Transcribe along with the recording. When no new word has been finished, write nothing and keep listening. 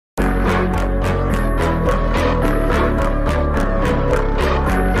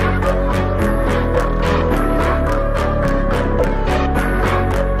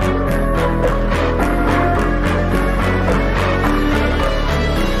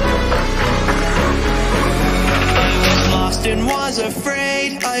was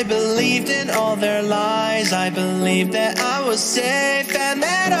afraid. I believed in all their lies. I believed that I was safe and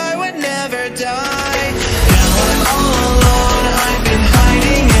that I would never die. Now I'm all alone, I've been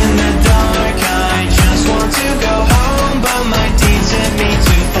hiding in the dark. I just want to go home, but my deeds sent me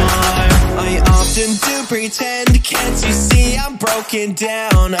too far. I often do pretend, can't you see I'm broken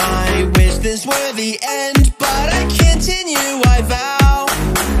down? I wish this were the end, but I continue, I vow.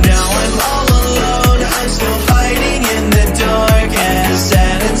 Now I'm all alone, I'm still fighting in the dark. As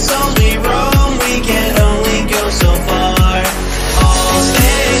sad and souls we roam, we can only go so far. All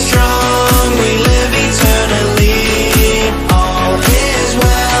stay strong, we live eternally. All is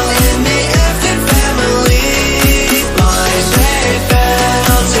well in the AFTON family. Lives they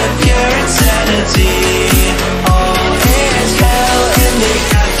fell to pure insanity. All is hell in the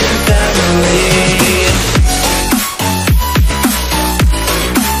AFTON family.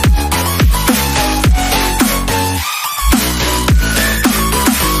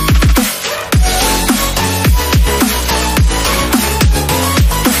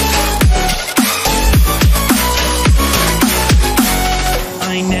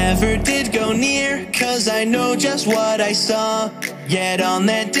 Cause I know just what I saw. Yet on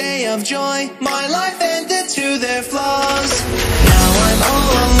that day of joy, my life ended to their flaws. Now I'm all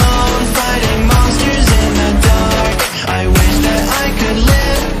alone, fighting monsters in the dark. I wish that I could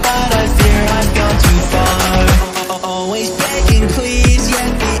live, but I fear I've gone too far. Always begging please,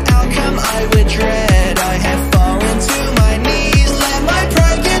 yet the outcome I would dread. I have fallen to my knees, let my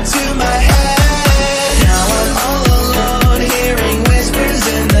pride get to my head. Now I'm all alone, hearing whispers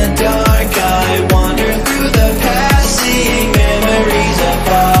in the dark. I wander through the past, seeing memories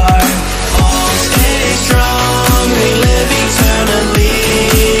afar. All stay strong, we live eternally.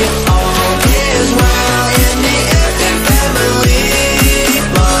 All is well in the AFTON family.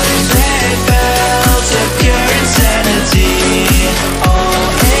 Lives they fell to pure insanity. All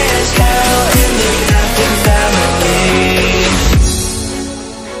is hell in the AFTON family.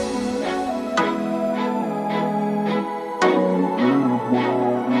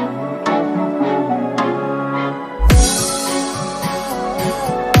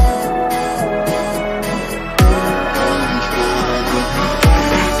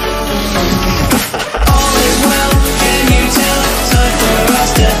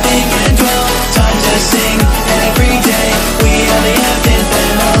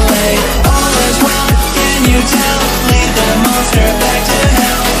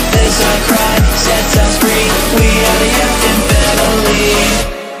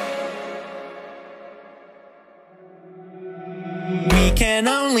 Can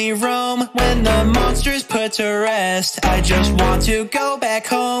only roam when the monster's put to rest. I just want to go back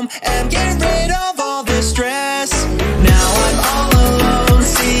home and get rid of all the stress. Now I'm all alone,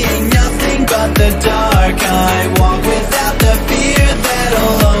 seeing nothing but the dark. I walk without the fear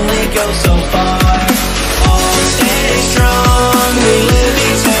that'll only go so far. All stay strong, we live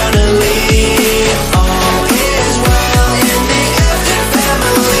eternally. All is well in the AFTON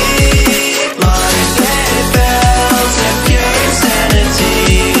family. Lives they fell to pure insanity.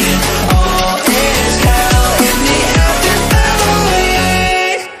 All is hell in the AFTON family.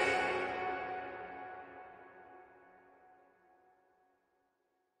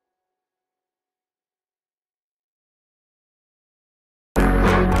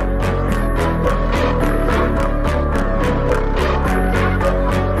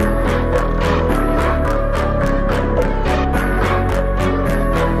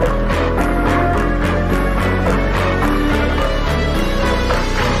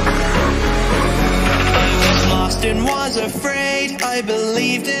 Was afraid, I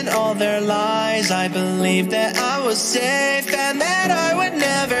believed in all their lies. I believed that I was safe and that I would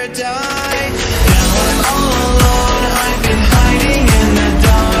never die. Now I'm all alone, I've been hiding in the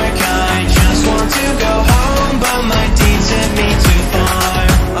dark. I just want to go home, but my deeds sent me too far.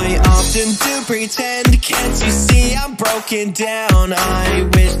 I often do pretend, can't you see I'm broken down? I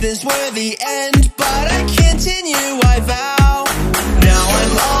wish this were the end, but I continue, I vow. Now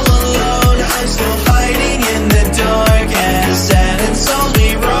I'm all alone, I'm still fighting in the dark. As sad and souls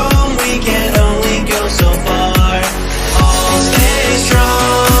we roam, we can only go so far. All stay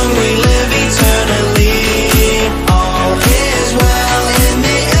strong, we live eternally. All is well in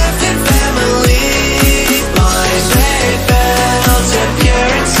the AFTON family. Lives they fell to pure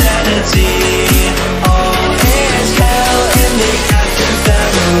insanity. All is hell in the AFTON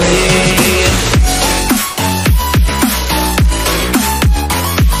family.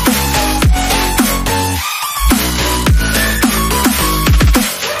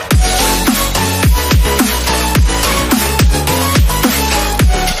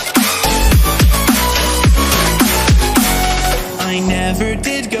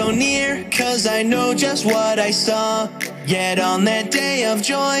 'cause I know just what I saw. Yet on that day of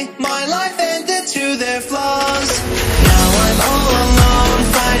joy, my life ended to their flaws. Now I'm all alone,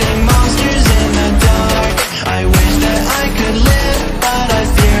 fighting monsters in the dark. I wish that I could live, but I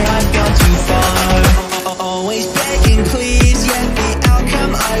fear I've gone too far. Always begging please, yet the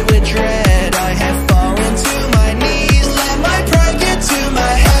outcome I would dread. I have fallen to my knees, let my pride get to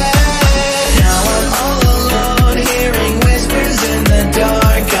my head. Now I'm all alone, hearing whispers in the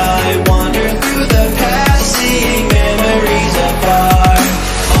dark. I wander through the past, seeing memories apart.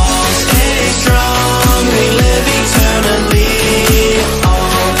 All stay strong, we live eternally.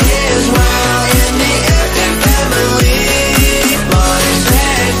 All is well in the AFTON family. Minds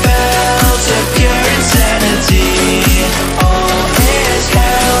they fell to pure insanity. All is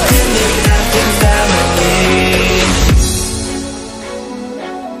hell in the AFTON family.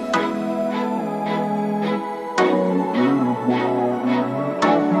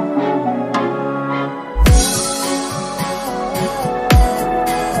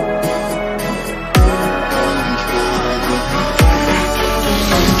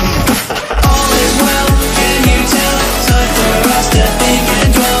 All is well, can you tell? Time for us to think and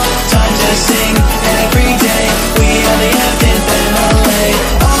dwell. Time to sing every day. We are the AFTON family.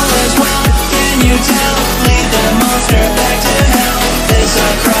 All is well, can you tell? Lead the monster back to hell. This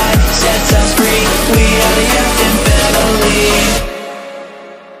our cry sets us free. We are the AFTON family.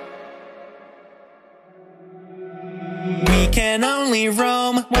 We can only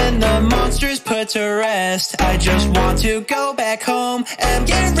roam when the monster's put to rest. I just want to go back home and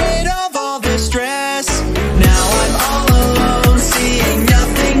get rid of all the stress. Now I'm all alone, seeing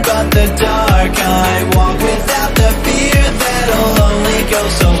nothing but the dark. I walk without the fear that'll only go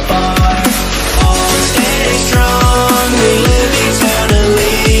so far. All stay strong, we live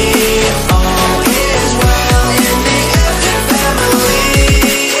eternally. All is well in the AFTON family.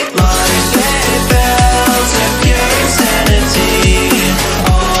 Lives they fell to pure insanity.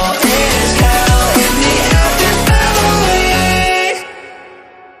 All is hell in the AFTON family.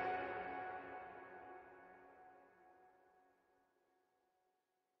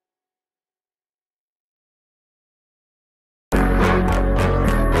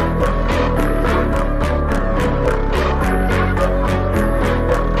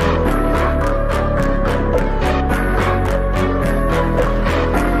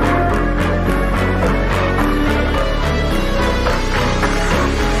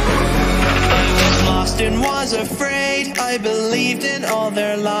 And was afraid, I believed in all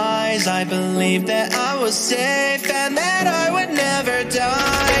their lies. I believed that I was safe and that I would never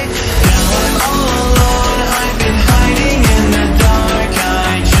die. Now I'm all alone, I've been hiding in the dark.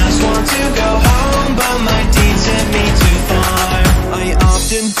 I just want to go home, but my deeds sent me too far. I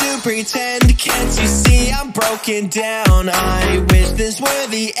often do pretend, can't you see I'm broken down? I wish this were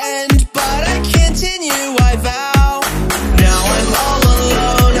the end, but I continue, I vow. Now I'm all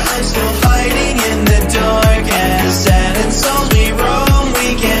alone, I'm still fighting in the dark. As sad and souls we roam, we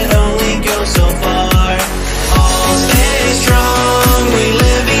can only go so far. All stay strong, we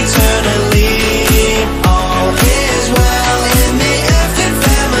live eternally. All is well in the AFTON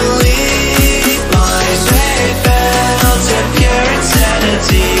family. Lives they fell to pure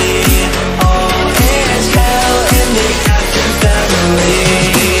insanity. All is hell in the AFTON family.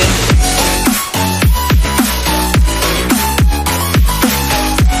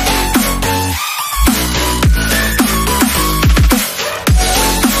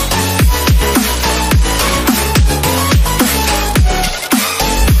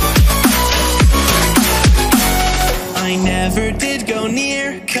 I never did go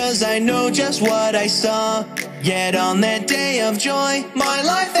near, 'cause I know just what I saw. Yet on that day of joy, my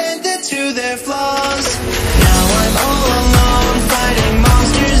life ended to their flaws. Now I'm all alone, fighting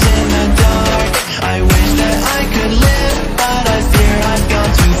monsters in the dark. I wish that I could live, but I fear I've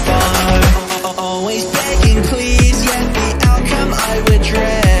gone too far. Always begging please, yet the outcome I would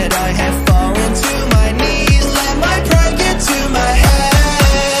dread. I have fallen to my knees, let my pride get to my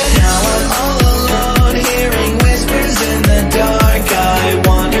head. Now I'm all alone, hearing whispers in the dark. I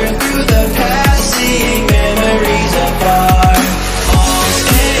wander through the past, seeing memories apart. All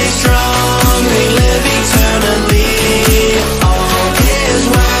stay strong, we live eternally. All is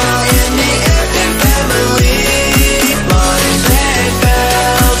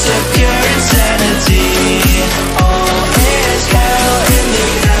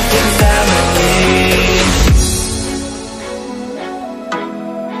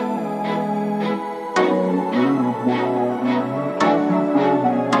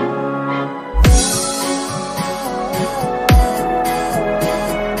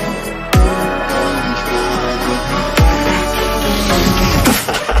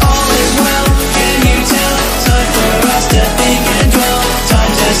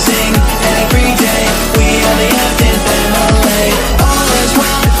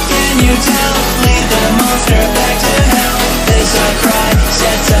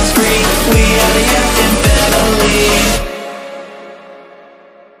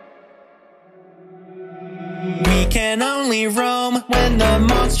can only roam when the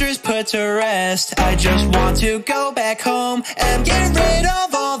monster's put to rest. I just want to go back home and get rid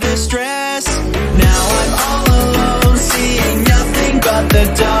of all the stress. Now I'm all alone, seeing nothing but the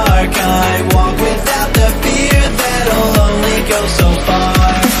dark. I walk without the fear that'll only go so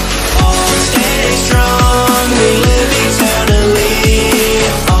far. All stay strong, we live eternally.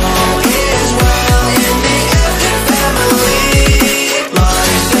 All is well in the Afton family.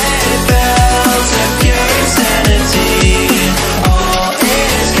 Lives they felt of pure insanity. All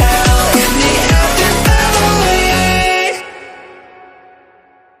is hell in the Afton family.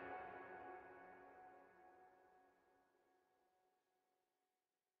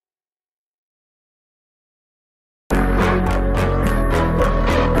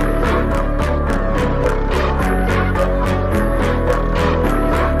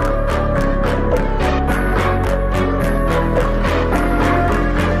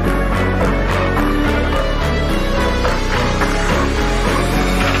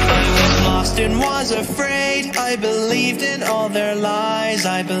 Was afraid, I believed in all their lies.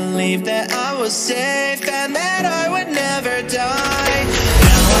 I believed that I was safe and that I would never die.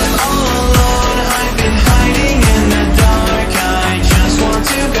 Now I'm all alone, I've been hiding in the dark. I just want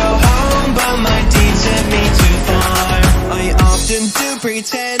to go home, but my deeds sent me too far. I often do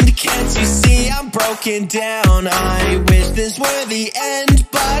pretend, can't you see I'm broken down? I wish this were the end,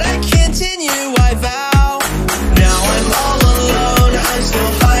 but I continue, I vow. Now I'm all alone, I'm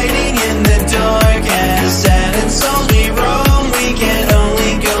still hiding in the dark. As sad and souls we roam, we can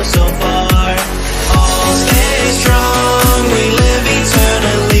only go so far. All stay strong, we live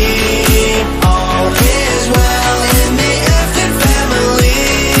eternally. All is well in the Afton family.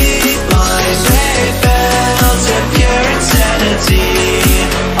 Lives they felt of pure insanity.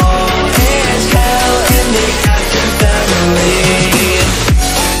 All is hell in the Afton family.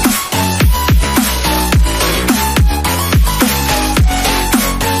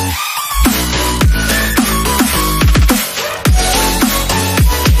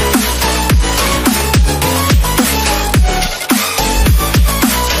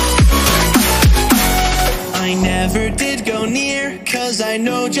 I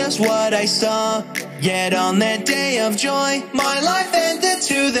know just what I saw. Yet on that day of joy, my life ended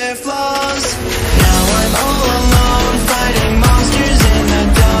to their flaws. Now I'm all alone, fighting monsters in the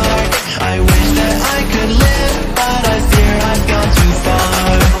dark. I wish that I could live, but I fear I've gone too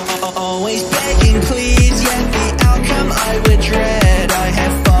far. Always begging please, yet the outcome I would dread. I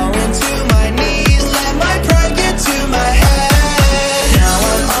have fallen to my knees, let my pride get to my head. Now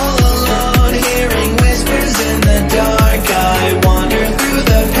I'm all alone, hearing whispers in the dark. I wander through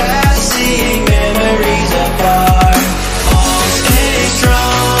the past, seeing memories afar. All stay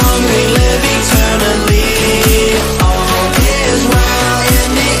strong, we live eternally. All is well in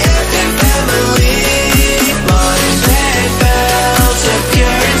the Afton family. Lives they felt of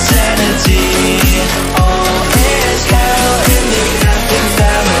pure insanity. All is hell in the Afton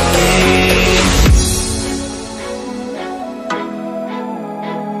family.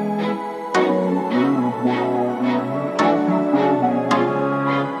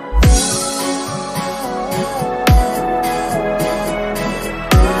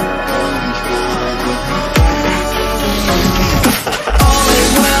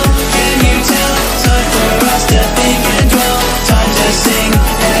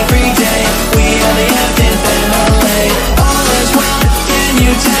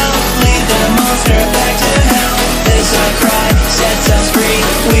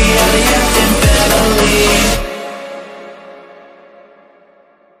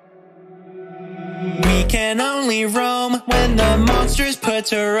 Can only roam when the monster's put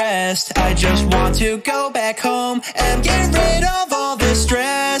to rest. I just want to go back home and get rid of all the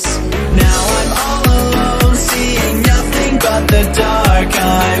stress. Now I'm all alone, seeing nothing but the dark.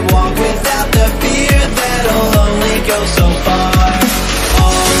 I walk without the fear that'll only go so far.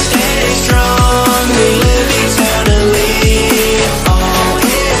 All stay strong, we live eternally. All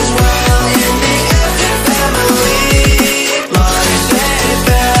is well in the Afton family. Lives they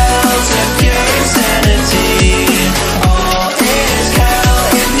felt of pure insanity. All is hell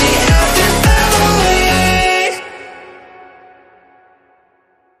in the Afton family.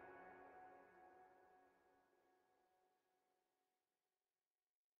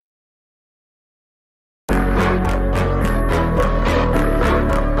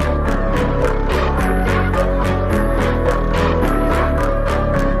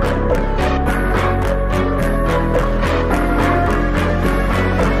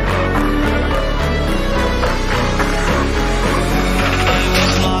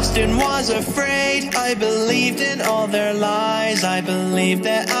 Was afraid, I believed in all their lies. I believed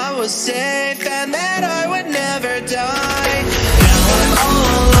that I was safe and that I would never die.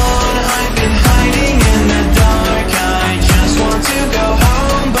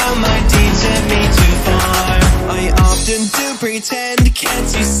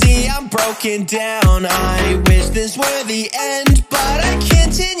 broken down. I wish this were the end, but I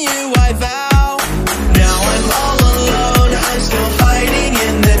continue, I vow. Now I'm all alone, I'm still fighting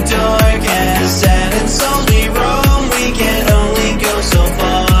in the dark. As sad and souls we roam, we can only go so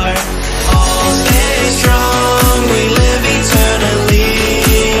far. All stay strong, we live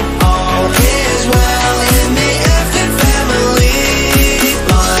eternally. All is well in the Afton family.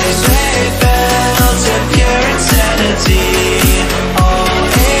 Lives they fell to pure insanity. All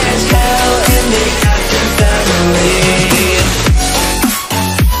is hell in the Afton family.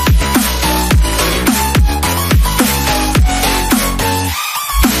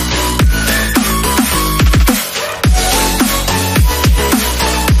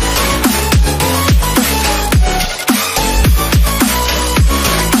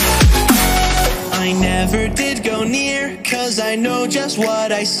 I know just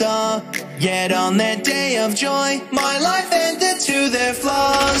what I saw. Yet on that day of joy, my life ended to their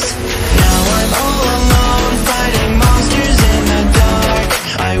flaws. Now I'm all alone, fighting monsters in the dark.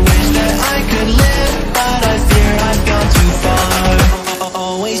 I wish that I could live, but I fear I've gone too far.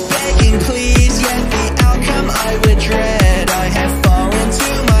 Always begging please, yet the outcome I would dread. I have fallen to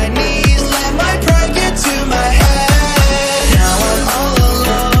my knees, let my pride get to my head. Now I'm all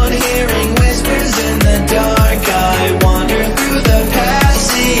alone, hearing whispers in the dark. I wander through the past,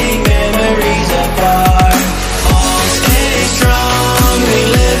 seeing memories afar. All stay strong, we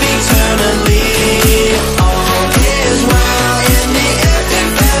live eternally. All is well in the Afton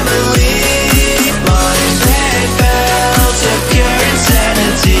family. Lives they fell to pure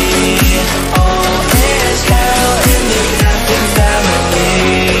insanity. All is hell in the Afton family.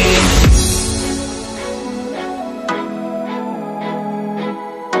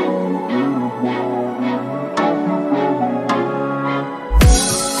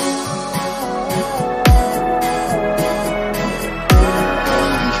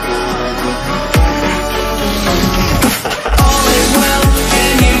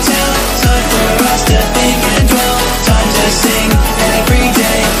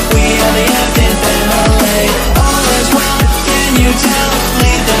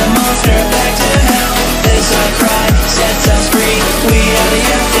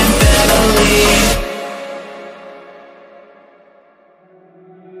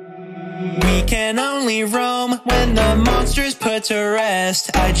 Can only roam when the monster's put to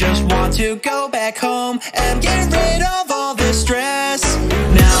rest. I just want to go back home and get rid of all this stress.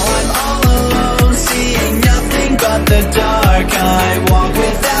 Now I'm all alone, seeing nothing but the dark. I walk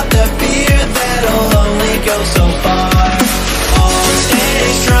without the fear that'll only go so far. All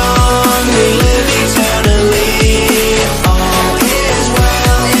stay strong, we live eternally. All is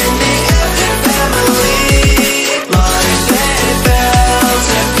well in the Afton family. Lives they fell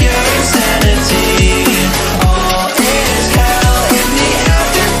to pure insanity. All is hell in the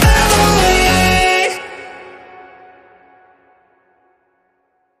Afton family.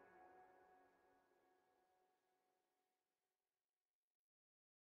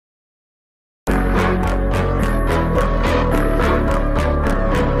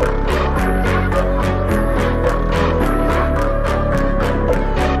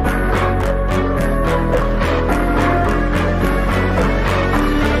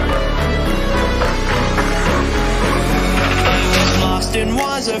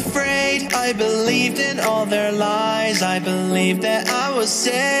 Afraid, I believed in all their lies. I believed that I was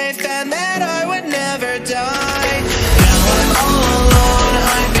safe and that I would never die. Now I'm all alone,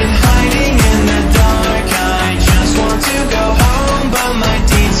 I've been hiding in the dark. I just want to go home, but my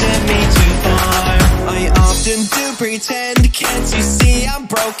deeds sent me too far. I often do pretend, can't you see I'm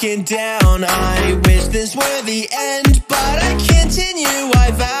broken down? I wish this were the end, but I continue,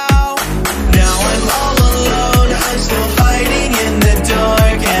 I vow. Now I'm all alone, I'm still fighting in the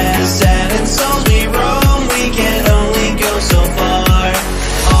dark. As sad and souls we roam, we can only go so far.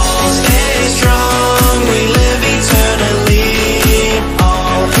 All stay strong, we live eternally.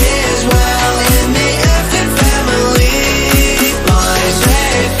 All is well in the Afton family. Lives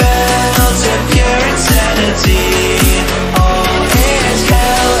they fell to pure insanity. All is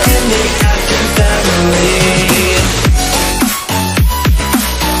hell in the Afton family.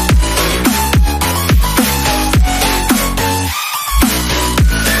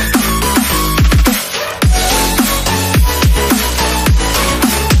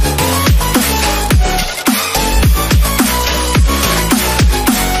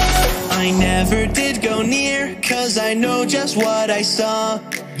 I know just what I saw.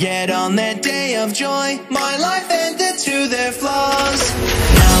 Yet on that day of joy, my life ended to their flaws.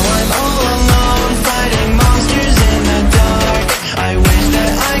 Now I'm all alone, fighting monsters in the dark. I wish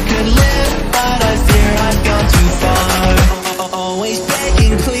that I could live, but I fear I've gone too far. Always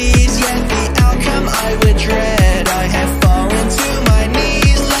begging please, yet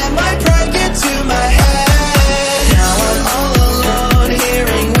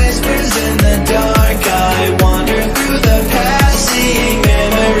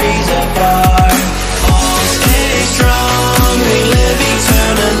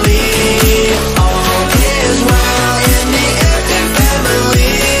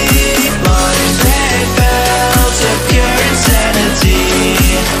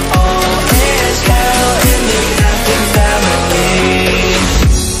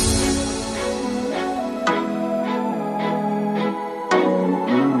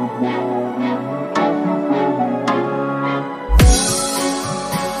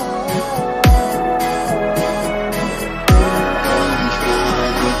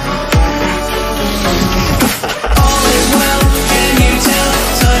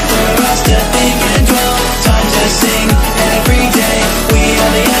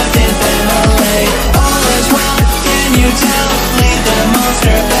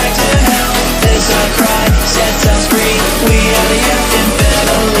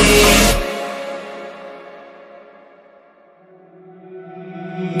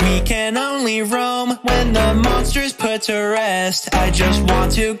only roam when the monster's put to rest. I just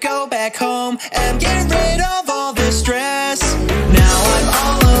want to go back home and get rid of all the stress. Now I'm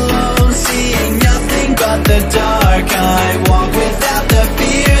all alone, seeing nothing but the dark. I walk without the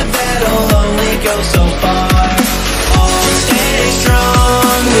fear that'll only go so far. All stay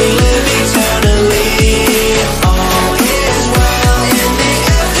strong, we live eternally. All is well in the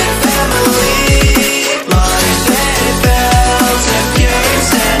Afton family. Lives they felt of pure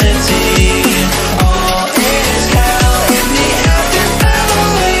insanity. All is hell in the Afton family.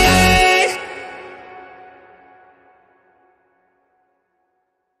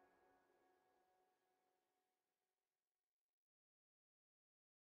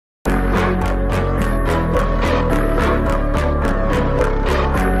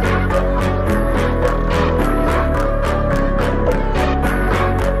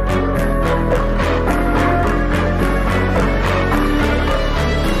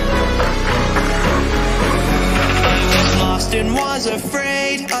 Was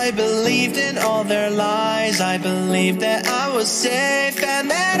afraid, I believed in all their lies. I believed that I was safe and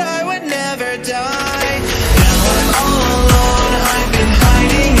that I would never die. Now I'm all alone, I've been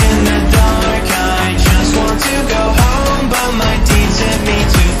hiding in the dark. I just want to go home, but my deeds sent me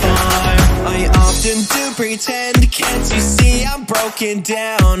too far. I often do pretend, can't you see I'm broken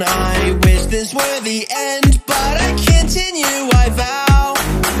down? I wish this were the end, but I continue, I vow.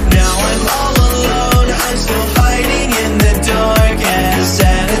 Now I'm all alone, I'm still hiding in the dark. As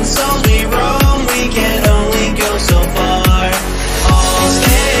seven souls we roam, we can only go so far. All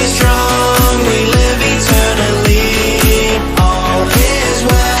stay strong, we live eternally. All is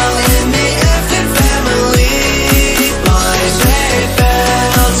well in the Afton family. Lives they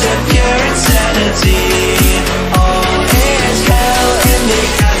felt of pure insanity. All is hell in the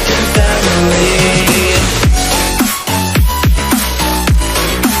Afton family.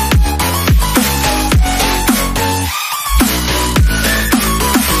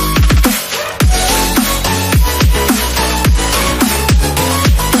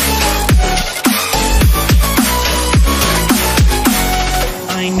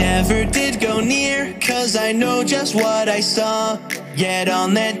 I know just what I saw. Yet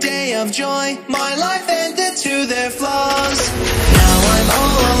on that day of joy, my life ended to their flaws. Now I'm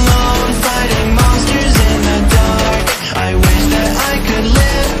all alone, fighting monsters in the dark. I wish that I could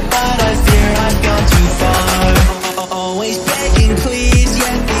live, but I fear I've gone too far. Always begging please,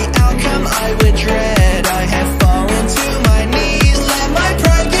 yet the outcome I would dread. I have fallen to my knees, let my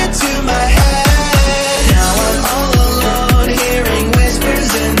pride get to my head. Now I'm all alone, hearing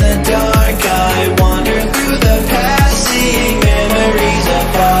whispers in the dark. I wander through the past, seeing memories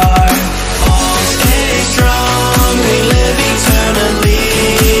afar. All stay strong, we live eternally.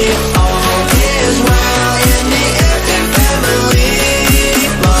 All is well in the Afton family.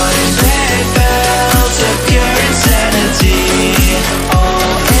 Lives they felt of pure insanity.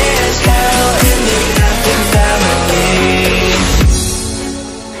 All is hell in the Afton family.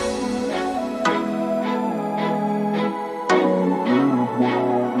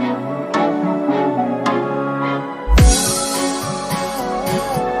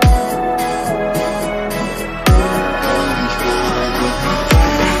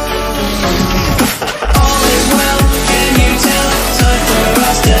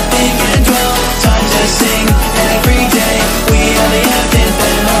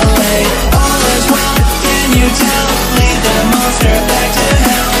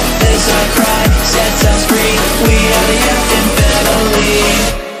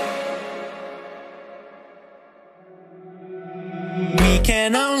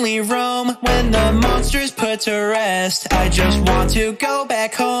 Can only roam when the monster's put to rest. I just want to go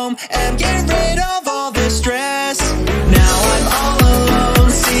back home and get rid of all the stress. Now I'm all alone,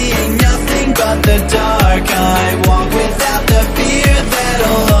 seeing nothing but the dark. I walk without the fear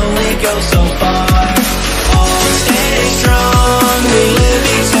that'll only go so far. All stay strong, we live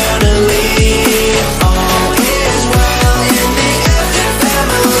eternally. All is well in the Afton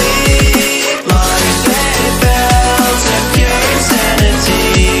family. Lives they felt of pure insanity.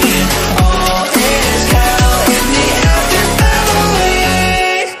 All is hell in the Afton family.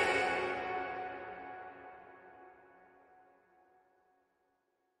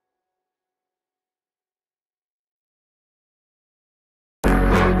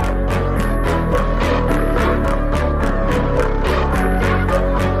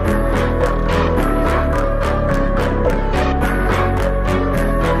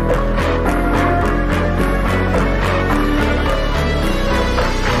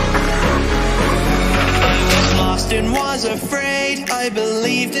 Was afraid, afraid. I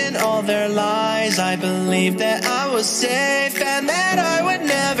believed in all their lies. I believed that I was safe and that I would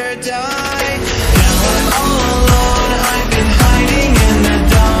never die. Now I'm all alone, I've been hiding in the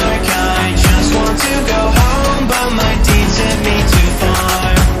dark. I just want to go home, but my deeds sent me too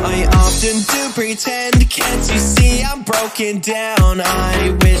far. I often do pretend, can't you see I'm broken down?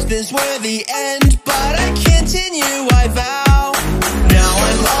 I wish this were the end, but I continue, I vow. Now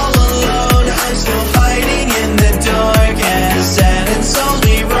I'm all alone, I'm still fighting in the dark. As sad and souls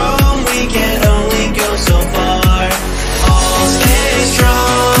we roam, we can only go so far. All stay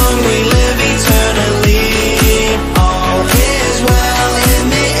strong, we live eternally. All is well in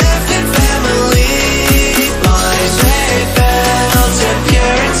the AFTON family. Lives they fell to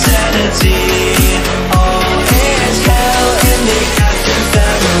pure insanity. All is hell in the AFTON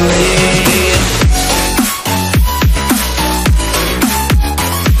family.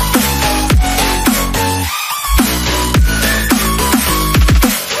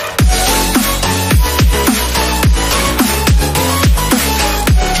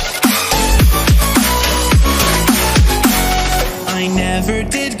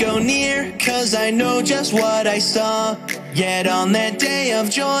 Cause I know just what I saw. Yet on that day of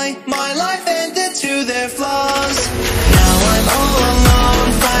joy, my life ended to their flaws. Now I'm all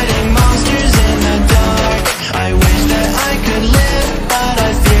alone, fighting monsters in the dark. I wish that I could live, but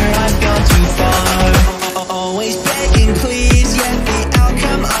I fear I've gone too far. Always begging please, yet the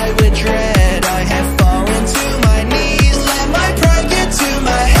outcome I would dread. I have fallen to my knees, let my pride get to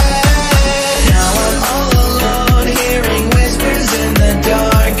my head. Now I'm all alone, hearing whispers in the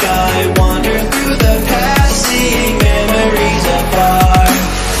dark. I wander through the past, seeing memories afar.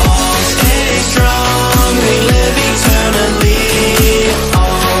 All stay strong, we live eternally.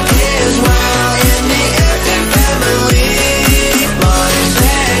 All is well in the AFTON family. Lives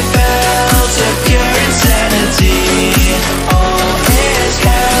they fell to pure insanity. All is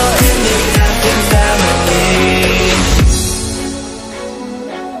hell in the AFTON family.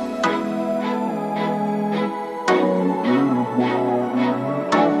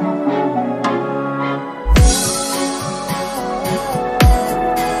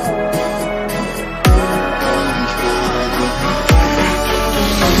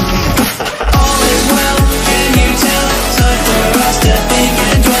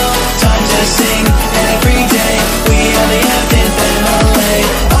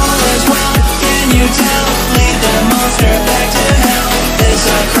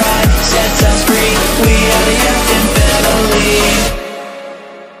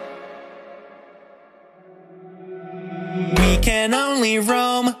 Can only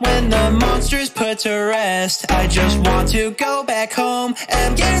roam when the monster's put to rest. I just want to go back home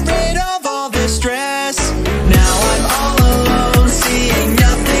and get rid of all the stress. Now I'm all alone, seeing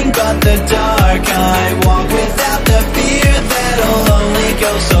nothing but the dark. I walk without the fear that'll only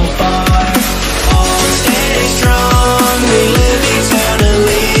go so far. All stay strong, we live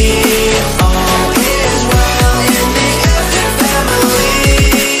eternally. All is well in the AFTON family.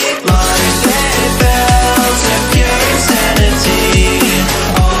 Lives they fell to pure insanity.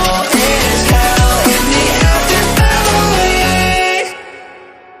 All is hell in the AFTON family.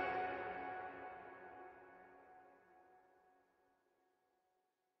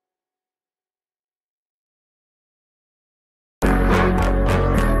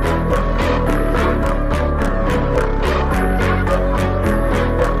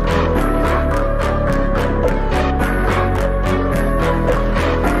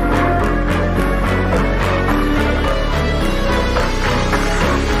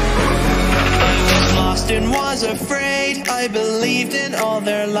 Was afraid, I believed in all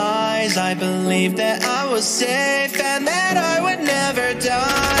their lies. I believed that I was safe and that I would never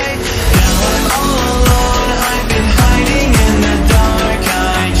die. Now I'm all alone, I've been hiding in the dark.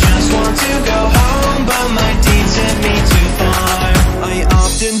 I just want to go home, but my deeds sent me too far. I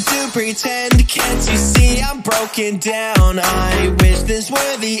often do pretend, can't you see I'm broken down? I wish this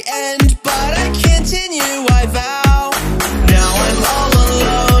were the end, but I continue, I vow. Now I'm all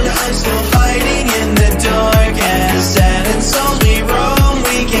alone, I'm still fighting in the dark. As sad and souls we roam,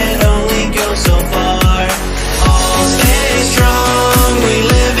 we can only go so far. All stay strong, we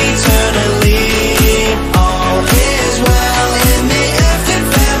live eternally. All is well in the AFTON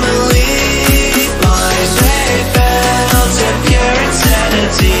family. Lives they fell to pure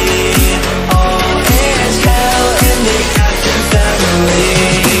insanity. All is hell in the AFTON family.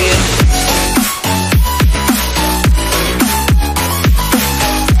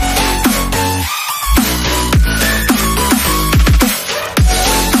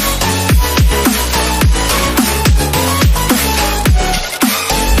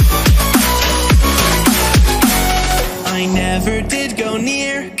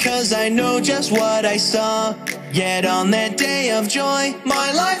 just what I saw. Yet on that day of joy,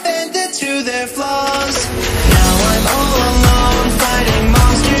 my life ended to their flaws. Now I'm all alone, fighting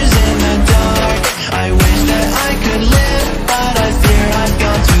monsters in the dark. I wish that I could live, but I fear I've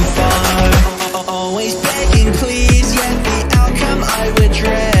gone too far. Always begging please, yet the outcome I would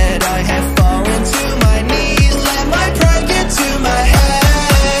dread. I have fallen to my knees, let my pride get to my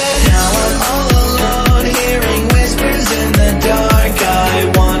head. Now I'm all alone, hearing whispers in the dark. I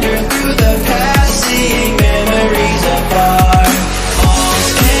wander through the past, seeing memories afar. All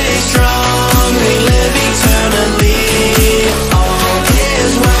stay strong, we live eternally. All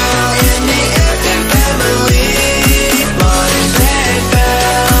is well in the AFTON family. Minds they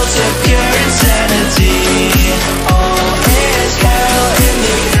fell to pure insanity. All is hell in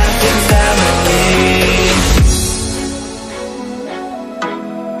the AFTON family.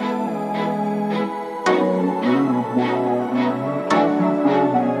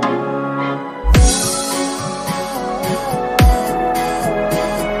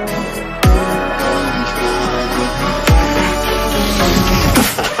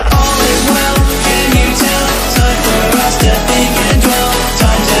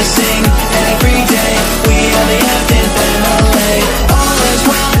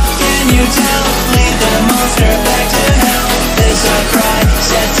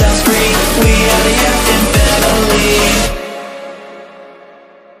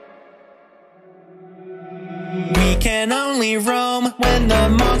 We can only roam when the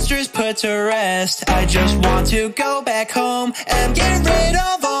monster's put to rest. I just want to go back home and get rid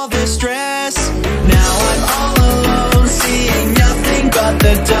of all the stress. Now I'm all alone, seeing nothing but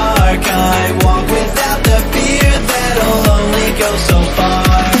the dark. I walk without the fear that'll only go so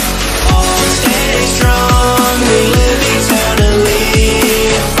far. All stay strong, we live eternally.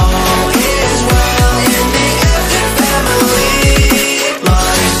 All is well in the AFTON family.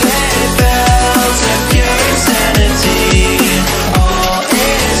 Lives they fell to pure insanity. All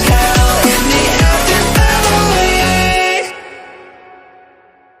is hell in the AFTON family.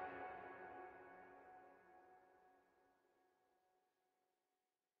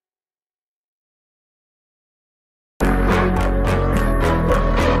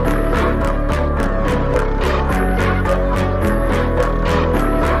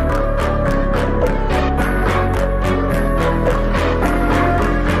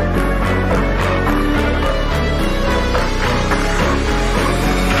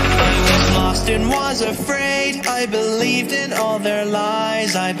 Was afraid, I believed in all their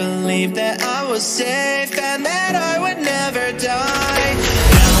lies. I believed that I was safe and that I would never die.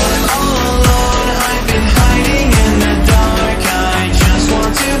 Now I'm all alone, I've been hiding in the dark. I just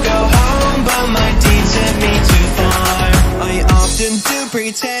want to go home, but my deeds sent me too far. I often do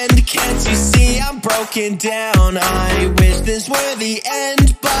pretend, can't you see I'm broken down? I wish this were the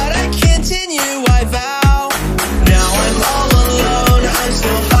end, but I continue, I vow. Now I'm all alone, I'm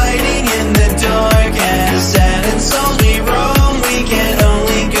still hiding in the dark. As sad and souls we roam, we can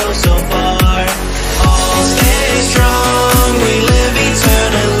only go so far. All stay strong, we live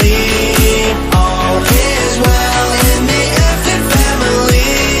eternally. All is well in the AFTON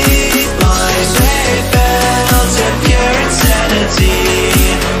family. Lives they fell to pure insanity.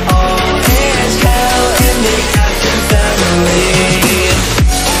 All is hell in the AFTON family.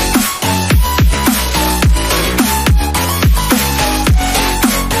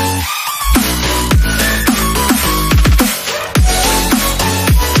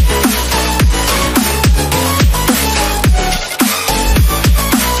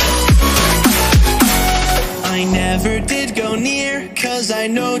 I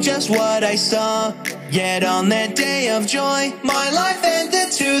know just what I saw. Yet on that day of joy, my life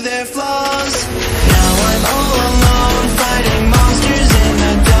ended to their flaws. Now I'm all alone, fighting monsters in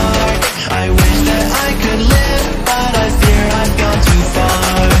the dark. I wish that I could live, but I fear I've gone too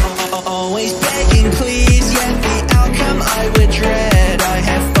far. Always begging please, yet the outcome I would dread. I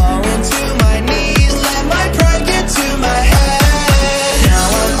have fallen to my knees, let my pride get to my head. Now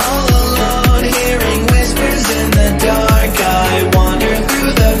I'm all alone, hearing whispers in the dark. I wander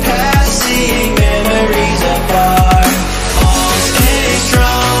through the past, seeing memories afar. All stay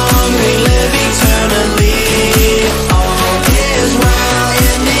strong, we live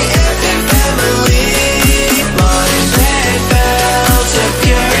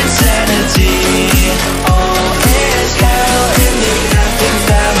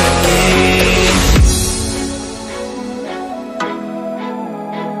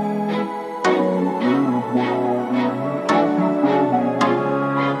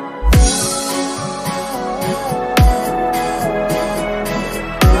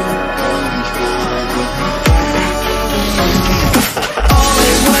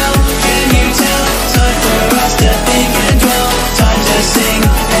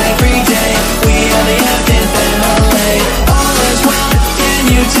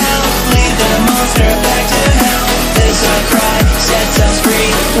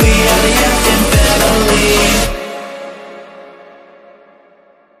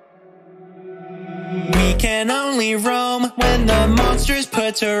only roam when the monster's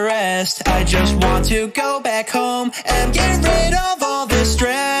put to rest. I just want to go back home and get rid of all the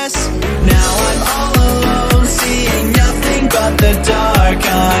stress. Now I'm all alone, seeing nothing but the dark.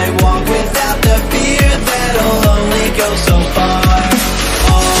 I walk without the fear that'll only go so far.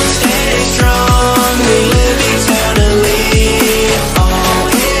 All stay strong, we live eternally. All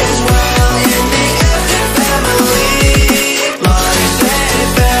is well in the Afton family. Lives they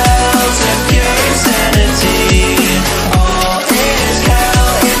felt of pure insanity. All is hell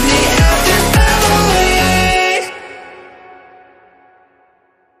in the Afton family.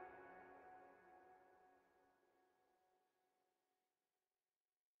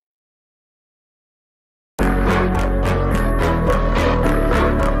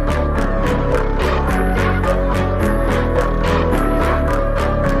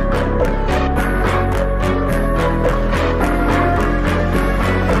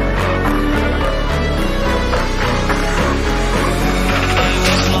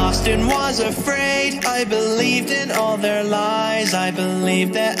 Was afraid, I believed in all their lies. I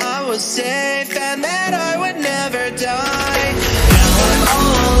believed that I was safe and that I would never die. Now I'm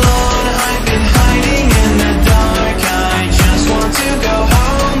all alone, I've been hiding in the dark. I just want to go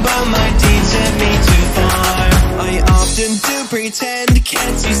home, but my deeds sent me too far. I often do pretend,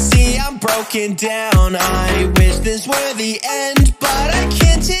 can't you see I'm broken down? I wish this were the end, but I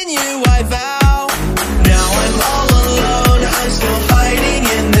continue, I vow. Now I'm all alone, I'm still hiding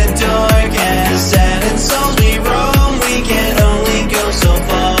in the dark. As sad and souls we roam, we can only go so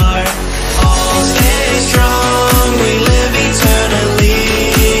far. All stay strong, we live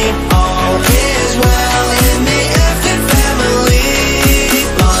eternally. All is well in the Afton family.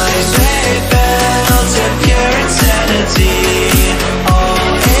 Lives they felt of pure insanity. All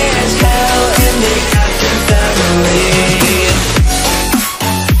is hell in the Afton family.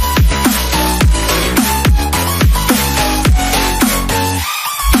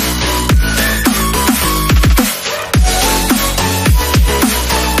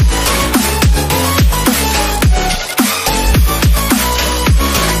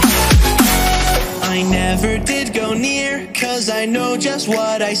 I know just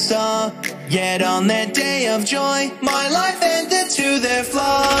what I saw. Yet on that day of joy, my life ended to their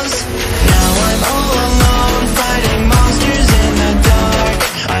flaws. Now I'm all alone, fighting monsters in the dark.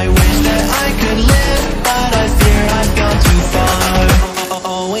 I wish that I could live, but I fear I've gone too far.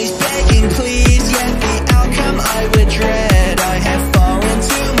 Always begging please, yet the outcome I would dread. I have fallen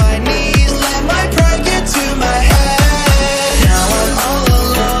to my knees, let my pride get to my head. Now I'm all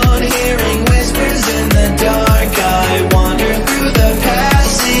alone, hearing whispers in the dark. I wander through the past,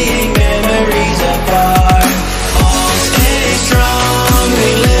 seeing memories afar. All stay strong, we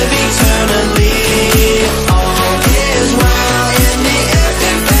live eternally. All is well in the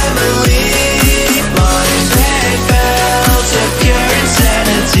Afton family. Lives they felt of pure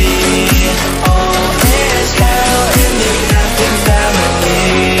insanity. All is hell in the Afton family.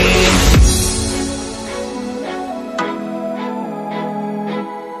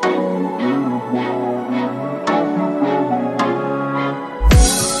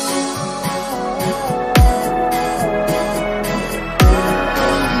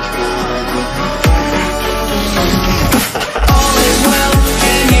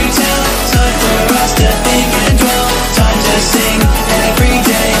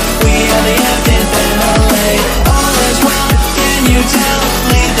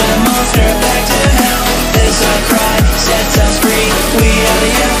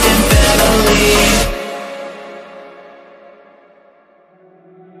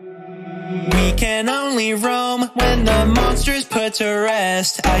 Can only roam when the monster's put to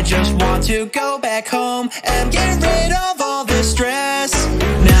rest. I just want to go back home and get rid of all the stress.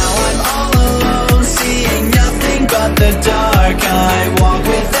 Now I'm all alone, seeing nothing but the dark. I walk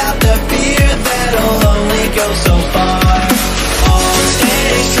without the fear that'll only go so far. All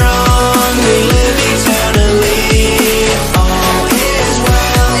stay strong, we live eternally. All is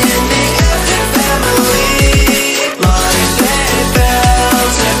well in the Afton family. Lives they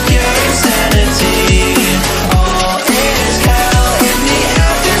felt of pure insanity. All is hell in the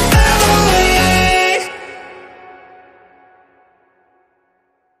Afton family.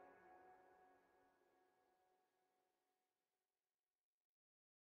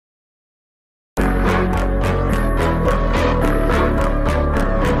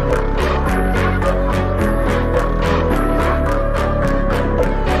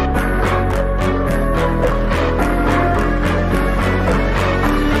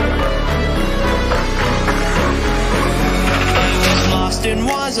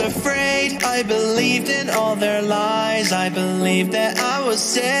 Was afraid, I believed in all their lies. I believed that I was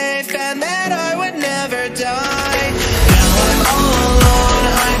safe and that I would never die.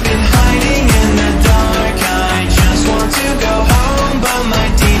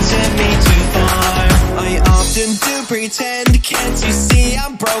 pretend. Can't you see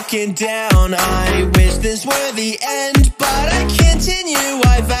I'm broken down? I wish this were the end, but I continue,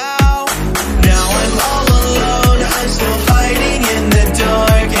 I vow. Now I'm all alone, I'm still fighting in the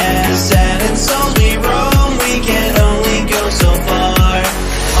dark. As sad and souls we roam, we can only go so far.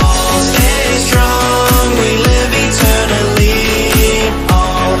 All stay strong, we live eternally.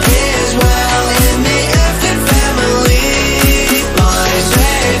 All is well in the AFTON family. Lives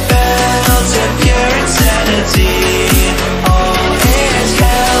they felt to pure insanity. All is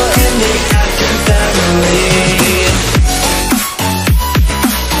hell in the AFTON family.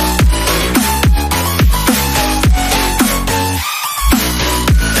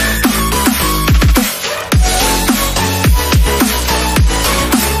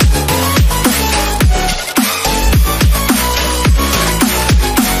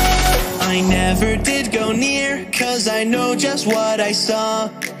 Cause I know just what I saw.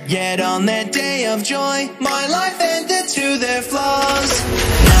 Yet on that day of joy, my life ended to their flaws.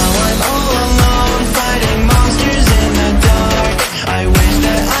 Now I'm all alone, fighting monsters in the dark. I wish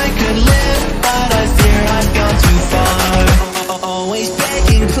that I could live, but I fear I've gone too far. Always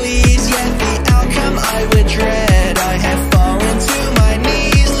begging please, yet the outcome I would dread. I have fallen to my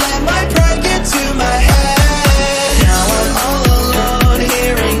knees, let my pride get to my head. Now I'm all alone,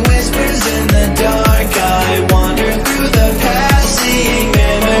 hearing whispers in the dark. I wander through the past, seeing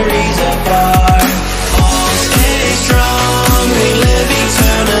memories afar. All stay strong, we live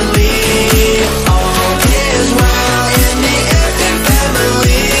eternally. All is well in the AFTON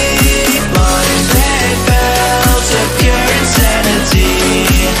family. Lives they felt to pure insanity.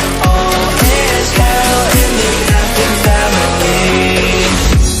 All is hell in the AFTON family.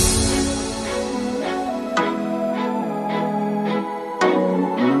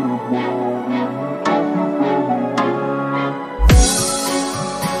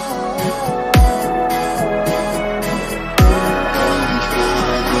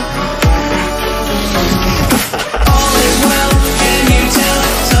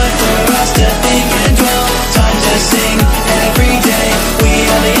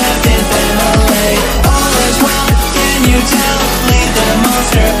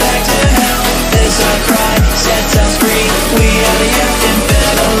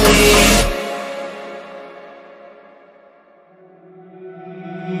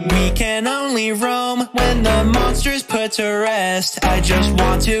 Can only roam when the monster's put to rest. I just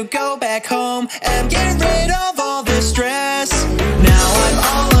want to go back home and get rid of all the stress. Now I'm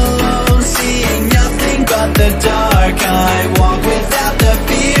all alone, seeing nothing but the dark. I walk without the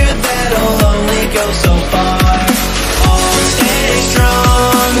fear that'll only go so far. All stay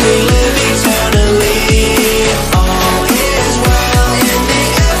strong, we live eternally. All is well in the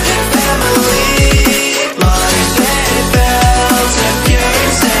AFTON family. Lives they felt to pure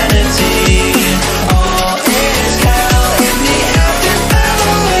insanity. All is hell in the AFTON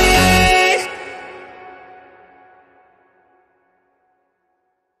family.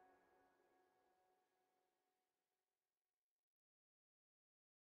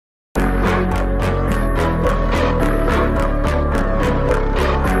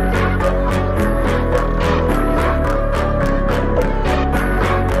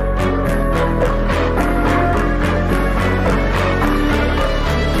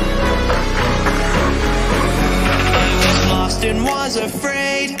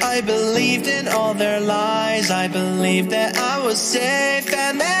 Afraid, I believed in all their lies. I believed that I was safe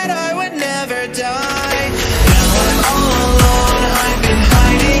and that I would never die. Now I'm all alone, I've been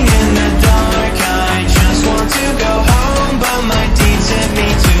hiding in the dark. I just want to go home, but my deeds sent me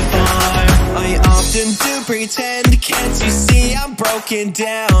too far. I often do pretend, can't you see I'm broken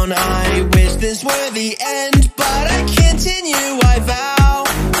down? I wish this were the end, but I continue, I vow.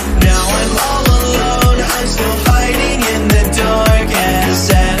 Now I'm all alone, I'm still fighting in the dark. As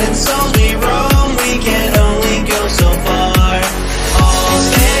sad and souls we roam, we can only go so far. All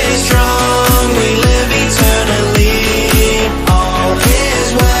stay strong, we live eternally. All is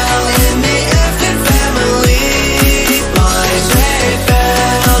well in the AFTON family. Lives they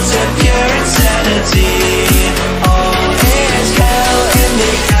felt to pure insanity. All is hell in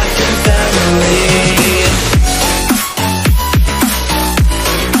the AFTON family.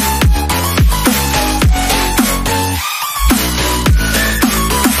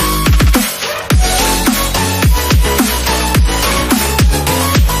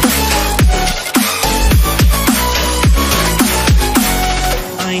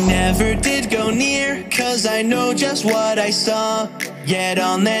 Cause I know just what I saw. Yet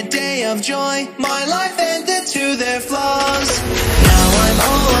on that day of joy, my life ended to their flaws. Now I'm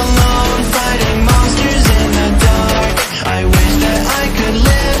all alone, fighting monsters in the dark. I wish that I could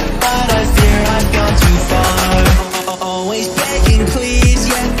live, but I fear I've gone too far.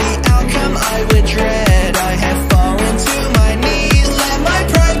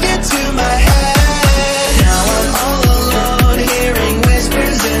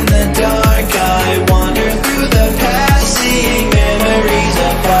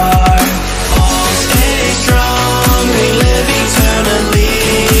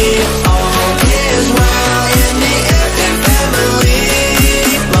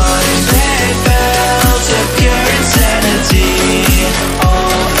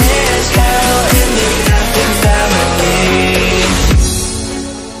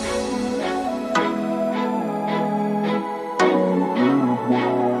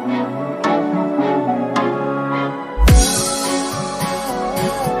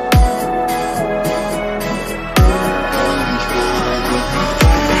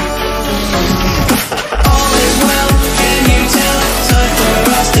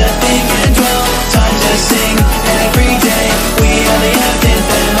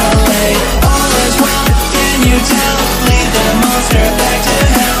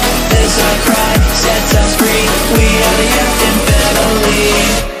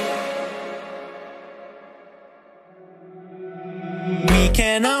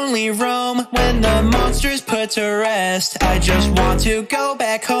 only roam when the monster's put to rest. I just want to go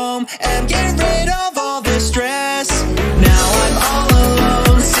back home and get rid of all the stress. Now I'm all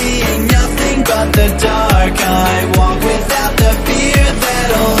alone, seeing nothing but the dark. I walk without the fear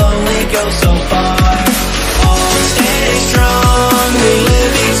that'll only go so far. All stay strong, we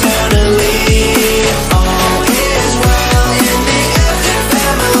live eternally. All is well in the Afton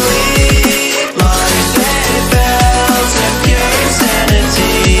family. Lives they felt to pure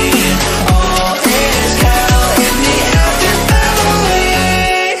insanity. All is hell in the Afton family.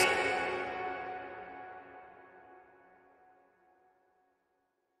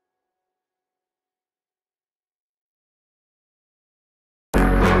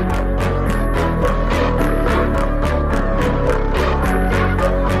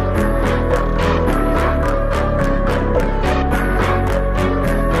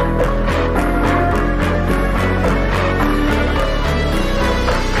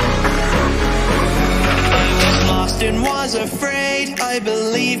 Was afraid, I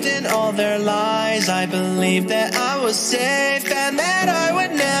believed in all their lies. I believed that I was safe and that I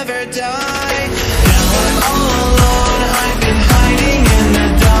would never die. Now I'm all alone, I've been hiding in the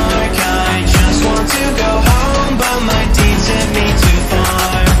dark. I just want to go home, but my deeds sent me too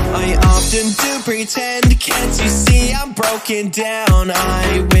far. I often do pretend, can't you see I'm broken down?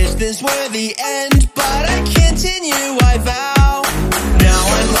 I wish this were the end, but I continue, I vow. Now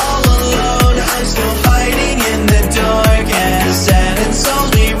I'm all alone, I'm still fighting in the dark. As sad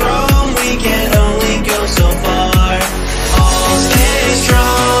souls we roam, we can only go so far. All stay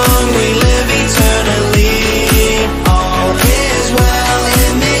strong, we live eternally. All is well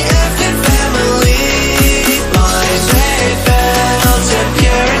in the Afton family. Lives they fell to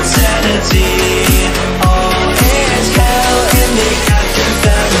pure insanity. All is hell in the Afton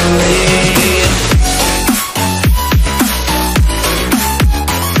family.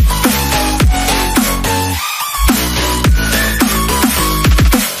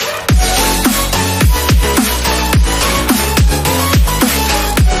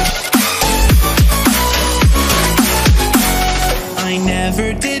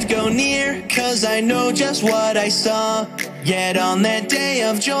 Cause I know just what I saw. Yet on that day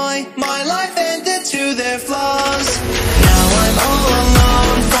of joy, my life ended to their flaws. Now I'm all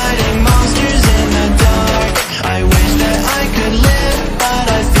alone, fighting monsters in the dark. I wish that I could live, but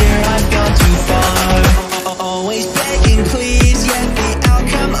I fear I've gone too far. Always begging please, yet the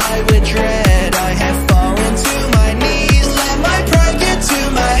outcome I would dread. I have fallen to my knees, let my pride get to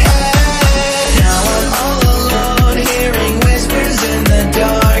my head. Now I'm all alone, hearing whispers in the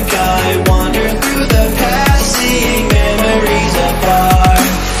dark. I wander through the past, seeing memories afar.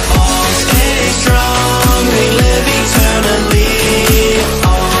 All stay strong, we live eternally.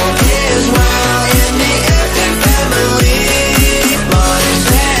 All is well in the Afton family. Lives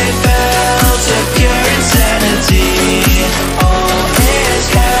they fell to pure insanity. All is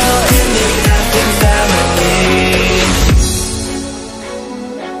hell in the Afton family.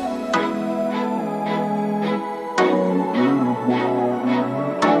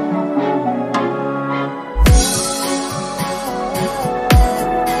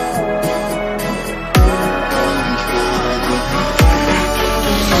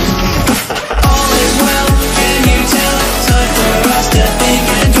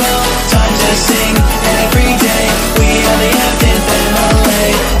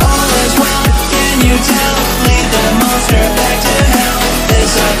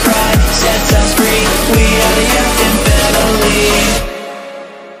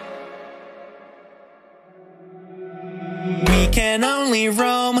 Can only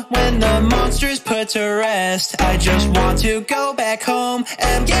roam when the monster's put to rest. I just want to go back home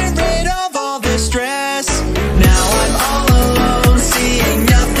and get rid of all the stress. Now I'm all alone, seeing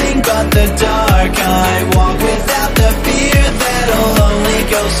nothing but the dark. I walk without the fear that'll only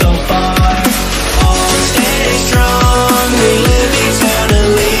go so far. All stay strong, we live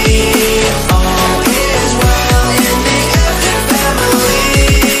eternally. All is well in the Afton family.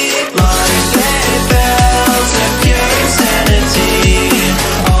 Lives they fell to pure insanity.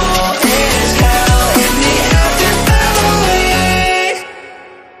 All is hell in the Afton family.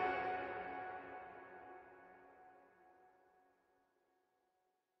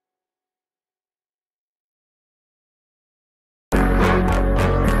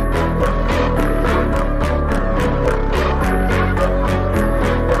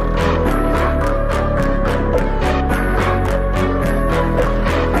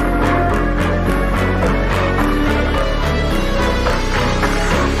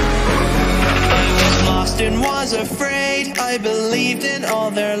 and was afraid. I believed in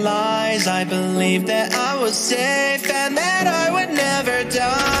all their lies. I believed that I was safe and that I would never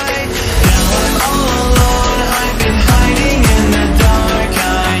die. Now I'm all alone, I've been hiding in the dark.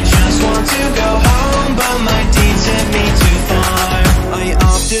 I just want to go home, but my deeds have me too far. I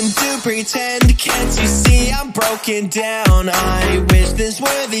often do pretend, can't you see I'm broken down? I wish this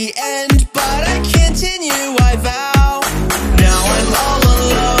were the end, but I continue, I vow. Now I'm all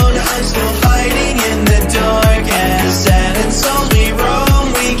alone, I'm still fighting in the dark. As sad and souls we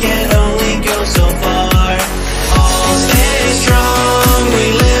roam, we can only go so far. All stay strong, we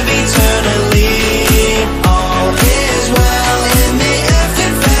live eternally. All is well in the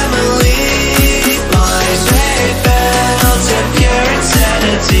AFTON family. Lives they fell to pure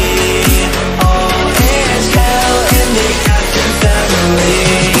insanity. All is hell in the AFTON family.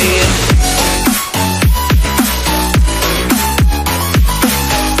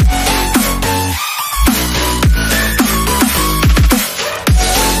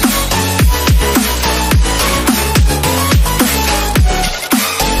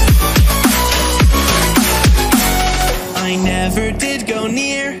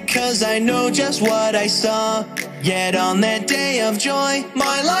 Cause I know just what I saw. Yet on that day of joy,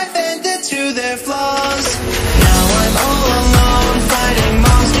 my life ended to their flaws. Now I'm all alone, fighting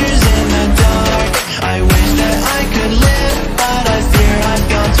monsters in the dark. I wish that I could live, but I fear I've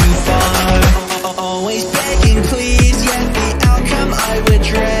gone too far. Always begging please, yet the outcome I would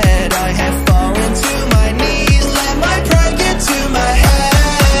dread. I have fallen to my knees, let my pride get to my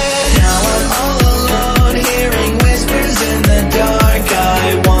head. Now I'm all alone, hearing whispers in the dark.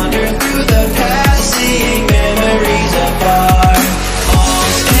 I wander through the past, seeing memories afar. All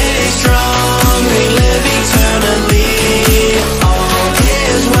stay strong, we live eternally. All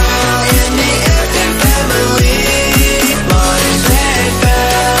is well in the AFTON family. Lives they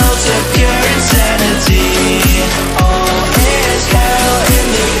fell to pure insanity. All is hell in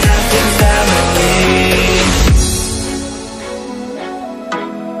the AFTON family.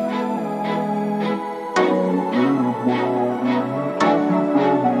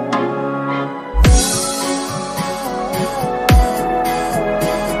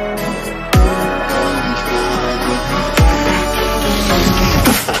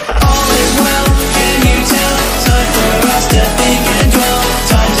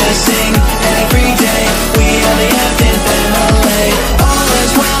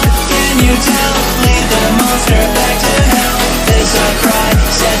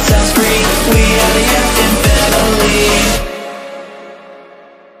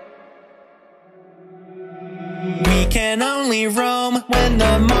 Can only roam when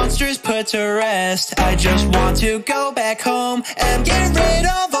the monster's put to rest. I just want to go back home and get rid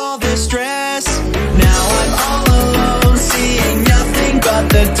of all the stress. Now I'm all alone, seeing nothing but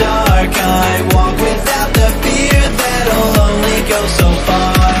the dark. I walk without the fear that'll only go so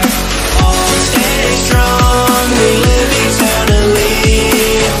far. All stay strong, we live eternally.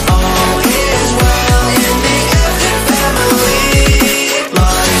 All is well in the AFTON family.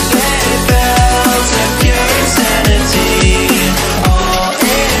 Lives they fell to pure insanity. All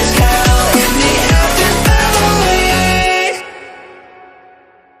is hell in the AFTON family.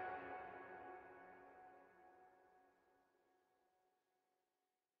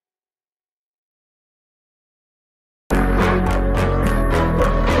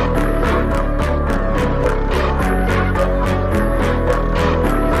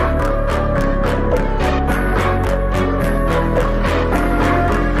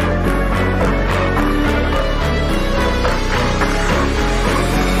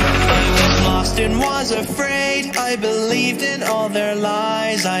 Afraid, I believed in all their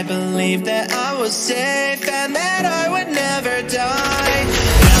lies. I believed that I was safe and that I would never die.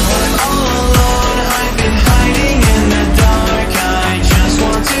 Now I'm all alone, I've been hiding in the dark. I just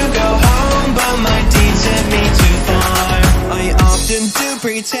want to go home, but my deeds have me too far. I often do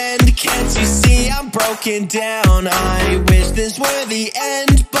pretend, can't you see I'm broken down? I wish this were the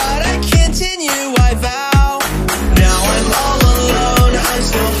end, but I continue, I vow. Now I'm all alone, I'm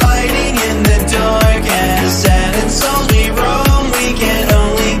still fighting in the dark. As sad and souls we roam, we can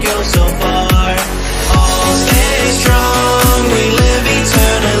only go so far. All stay strong, we live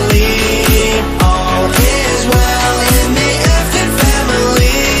eternally. All is well in the AFTON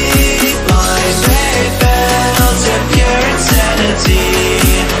family. Lives they fell to pure insanity.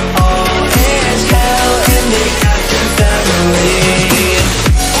 All is hell in the AFTON family.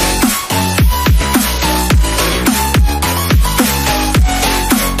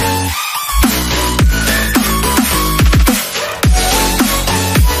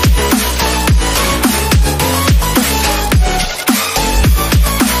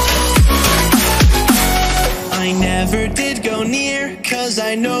 never did go near, 'cause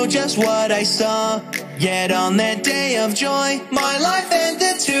I know just what I saw. Yet on that day of joy, my life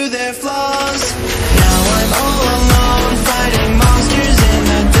ended to their flaws. Now I'm all alone, fighting monsters in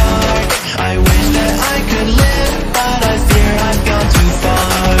the dark. I wish that I could live, but I fear I've gone too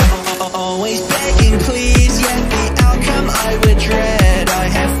far. Always begging please, yet the outcome I would dread. I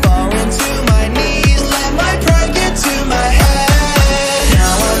have fallen to my knees, let my pride get to my head.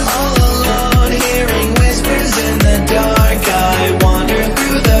 Now I'm all alone, hearing whispers in the dark. I wander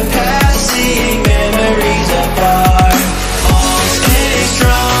through the past, seeing memories apart. All stay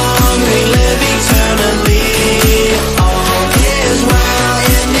strong, we live eternally. All is well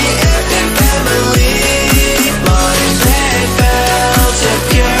in the AFTON family. Minds that fell to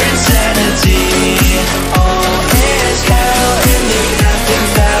pure insanity. All is hell in the AFTON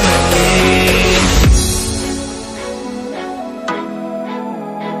family.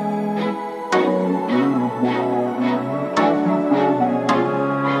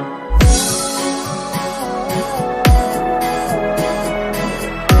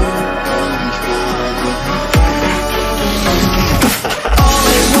 All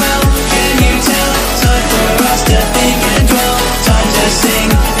is well, can you tell? Time for us to think and dwell. Time to sing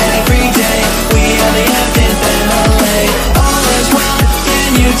every day. We are the AFTON family. All is well,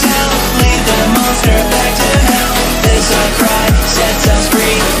 can you tell? Lead the monster back to hell. This our cry sets us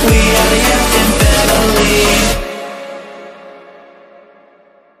free. We are the AFTON family.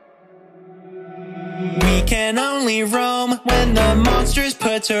 We can only roam when the monster's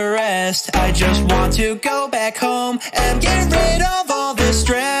put to rest. I just want to go back home and get rid of all this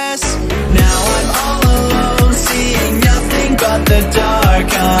stress.